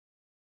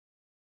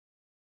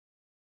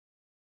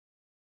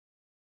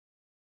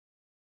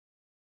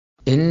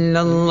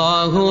إلا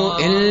الله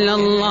إلا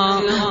الله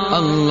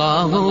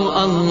الله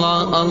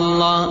الله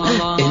الله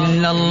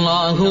إلا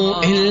الله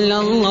إلا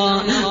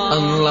الله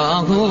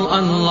الله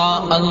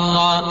الله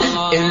الله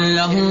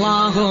إلا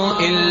الله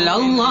إلا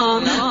الله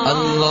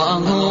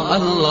الله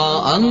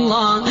الله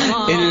الله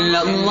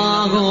إلا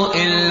الله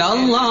إلا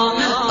الله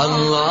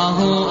الله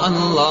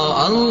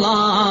الله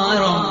الله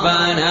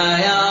ربنا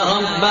يا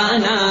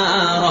ربنا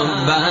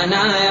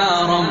ربنا يا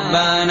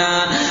ربنا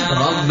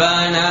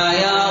ربنا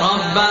يا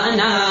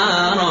ربنا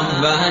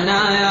ربنا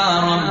يا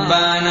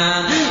ربنا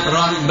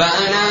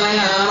ربنا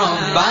يا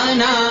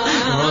ربنا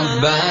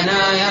ربنا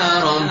يا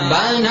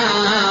ربنا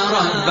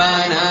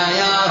ربنا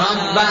يا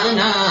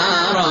ربنا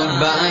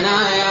ربنا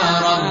يا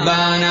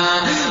ربنا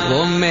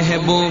وہ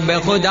محبوب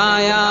خدا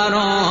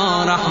یارو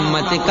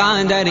رحمت کا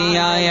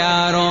دریا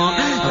یارو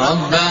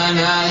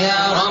ربنا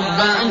یا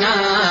ربنا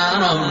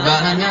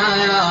ربنا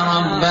یا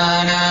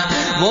ربنا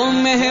وہ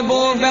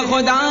محبوب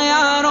خدا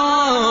یارو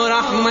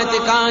رحمت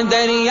کا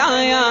دریا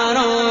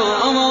یارو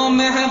وہ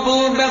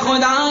محبوب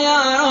خدا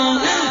یارو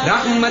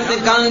رحمت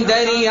کا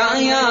دریا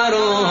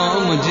یارو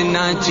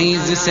مجھنا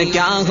چیز سے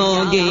کیا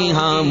ہوگی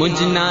ہاں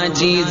مجھنا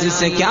چیز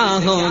سے کیا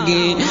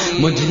ہوگی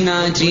مجھنا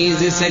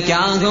چیز سے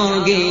کیا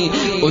ہوگی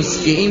اس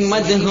کی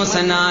مدح و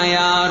ثنا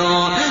یارو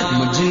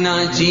مجھنا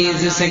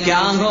چیز سے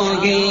کیا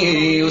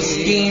ہوگی اس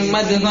کی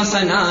مدح و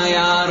ثنا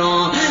یارو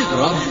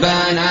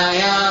ربنا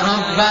یا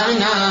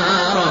ربنا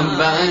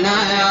ربنا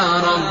یا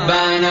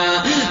ربنا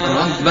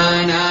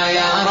ربنا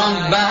یا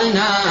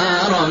ربنا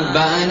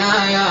ربنا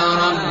یا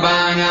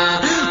ربنا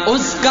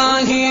اس کا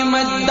ہی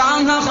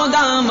مداح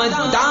خدا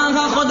مداح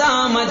خدا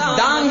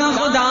مداح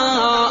خدا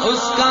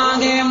اس کا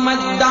ہی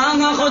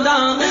مداح خدا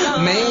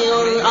میں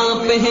اور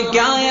آپ ہے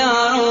کیا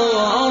یارو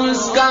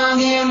اس کا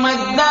ہی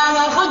مداح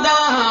خدا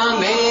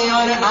میں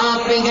اور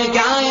آپ ہے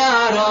کیا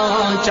یارو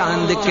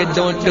چاند کے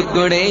دو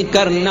ٹکڑے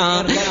کرنا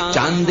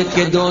چاند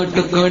کے دو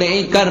ٹکڑے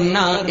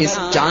کرنا اس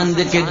چاند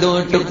کے دو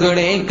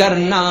ٹکڑے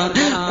کرنا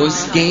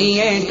اس کی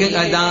ایک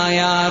ادا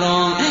یارو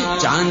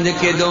چاند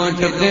کے دو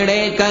ٹکڑے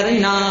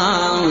کرنا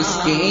اس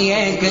کی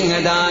ایک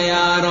ادا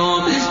یارو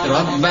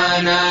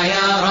ربنا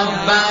یا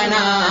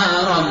ربنا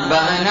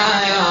ربنا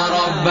یا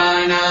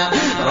ربنا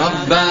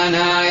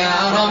ربنا یا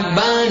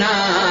ربنا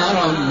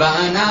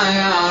ربنا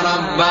یا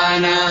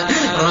ربنا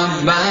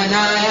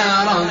ربنا یا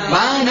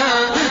ربنا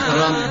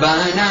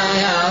ربنا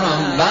یا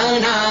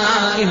ربنا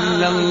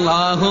الا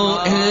اللہ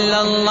الا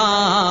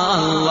اللہ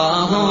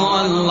اللہ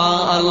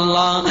اللہ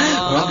اللہ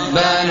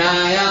ربنا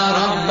یا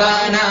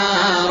ربنا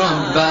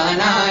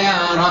ربنا یا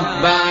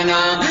ربنا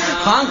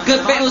خاک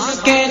پہ اس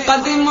کے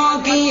قدموں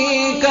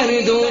کی کر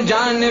دوں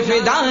جان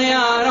فدا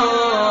یارو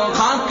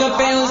خاک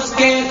پہ اس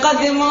کے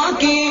قدموں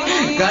کی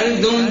کر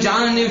دوں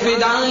جان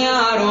فدا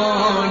یارو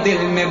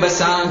دل میں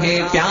بسا ہے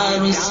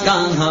پیار اس کا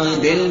ہاں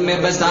دل میں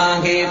بسا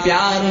ہے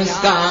پیار اس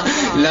کا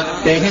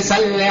لگتے ہیں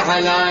صلی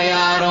علی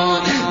یارو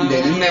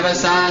دل میں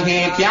بسا ہے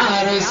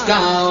پیار اس کا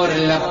اور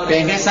لگتے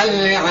ہیں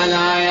صلی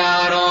علی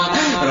یارو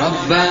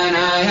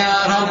ربنا یا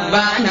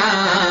ربنا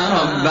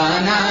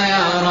ربنا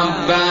یا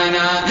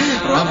ربنا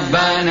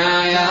ربنا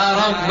یا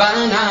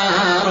ربنا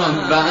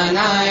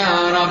ربنا یا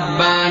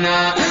ربنا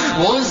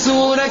وہ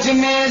سورج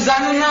میں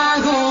ذرہ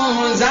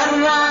ہوں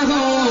ذرہ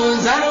ہوں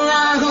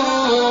ذرہ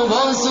ہوں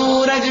وہ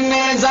سورج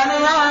میں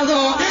ذرہ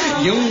ہوں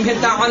یوں ہے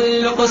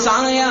تعلق سا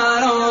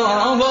یارو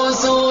وہ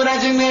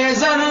سورج میں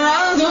ذرہ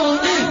ہوں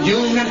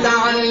یوں ہے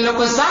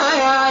تعلق سا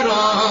یارو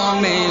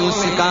میں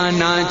اس کا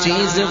نا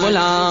چیز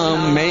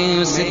غلام میں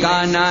اس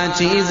کا نا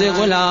چیز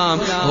غلام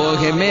وہ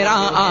ہے میرا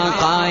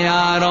آقا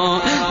یارو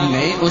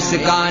میں اس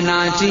کا نا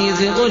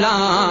چیز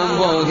غلام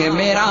وہ ہے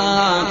میرا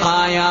آقا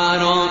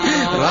یارو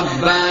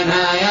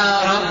ربنا یا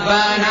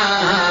ربنا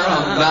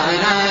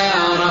ربنا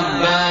یا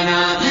ربنا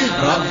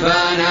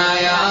ربنا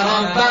یا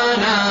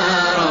ربنا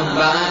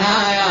ربنا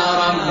یا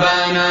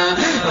ربنا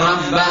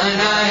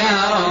ربنا یا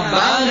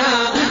ربنا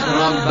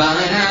ربنا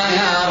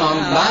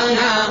یا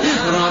ربنا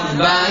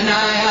ربنا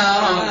یا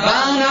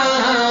ربنا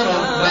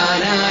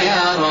ربنا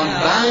یا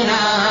ربنا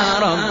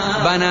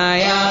ربنا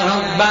یا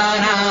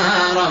ربنا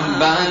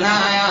ربنا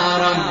یا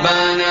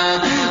ربنا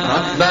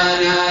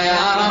ربنا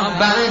یا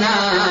ربنا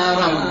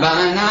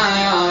ربنا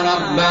یا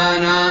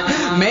ربنا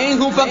میں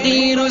ہوں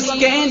فقیر اس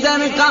کے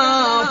در کا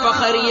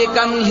فخر یہ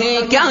کم ہے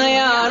کیا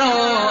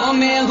یارو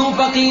میں ہوں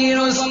فقیر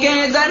اس کے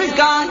در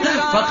کا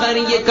فخر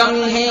یہ کم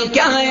ہے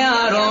کیا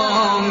یارو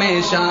میں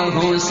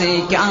شاہوں سے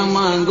کیا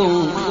مانگوں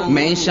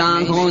میں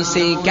شاہوں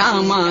سے کیا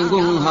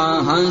مانگوں ہاں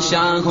ہاں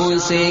شاہوں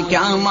سے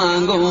کیا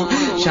مانگوں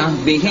شاہ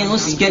بھی ہے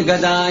اس کے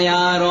گدا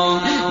یارو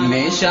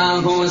میں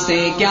شاہوں سے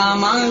کیا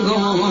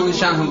مانگوں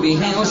شاہ بھی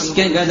ہے اس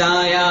کے گدا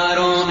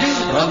یارو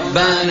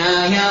ربنا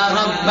یا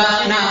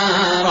ربنا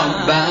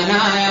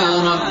ربنا یا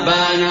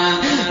ربنا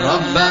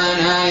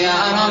ربنا یا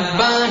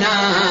ربنا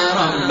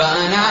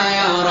ربنا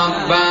یا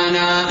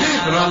ربنا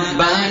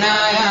ربنا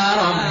یا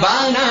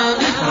ربنا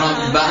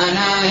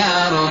ربنا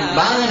یا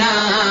ربنا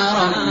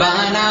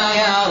ربنا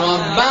یا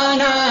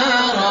ربنا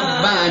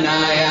ربنا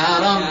یا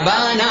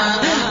ربنا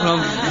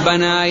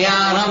ربنا یا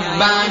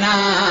ربنا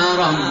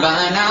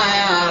ربنا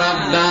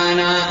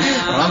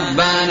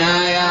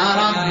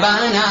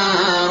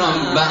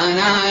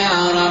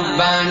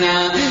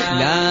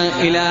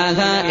إله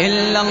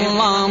إلا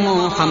الله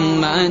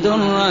محمد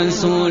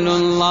رسول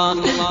الله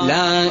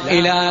لا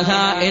إله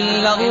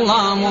إلا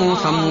الله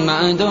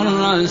محمد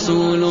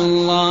رسول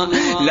الله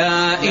لا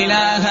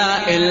إله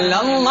إلا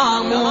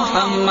الله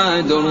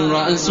محمد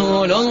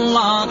رسول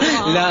الله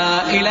لا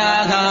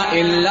إله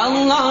إلا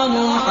الله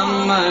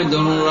محمد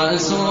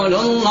رسول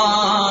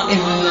الله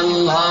إلا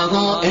الله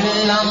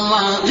إلا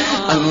الله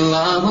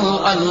الله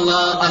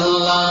الله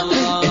الله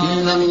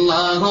إلا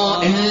الله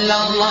إلا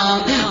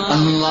الله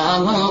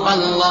الله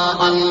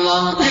الله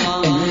الله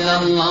إلا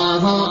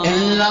الله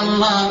إلا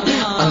الله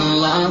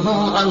الله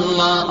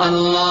الله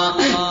الله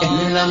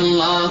إلا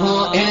الله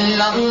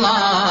إلا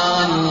الله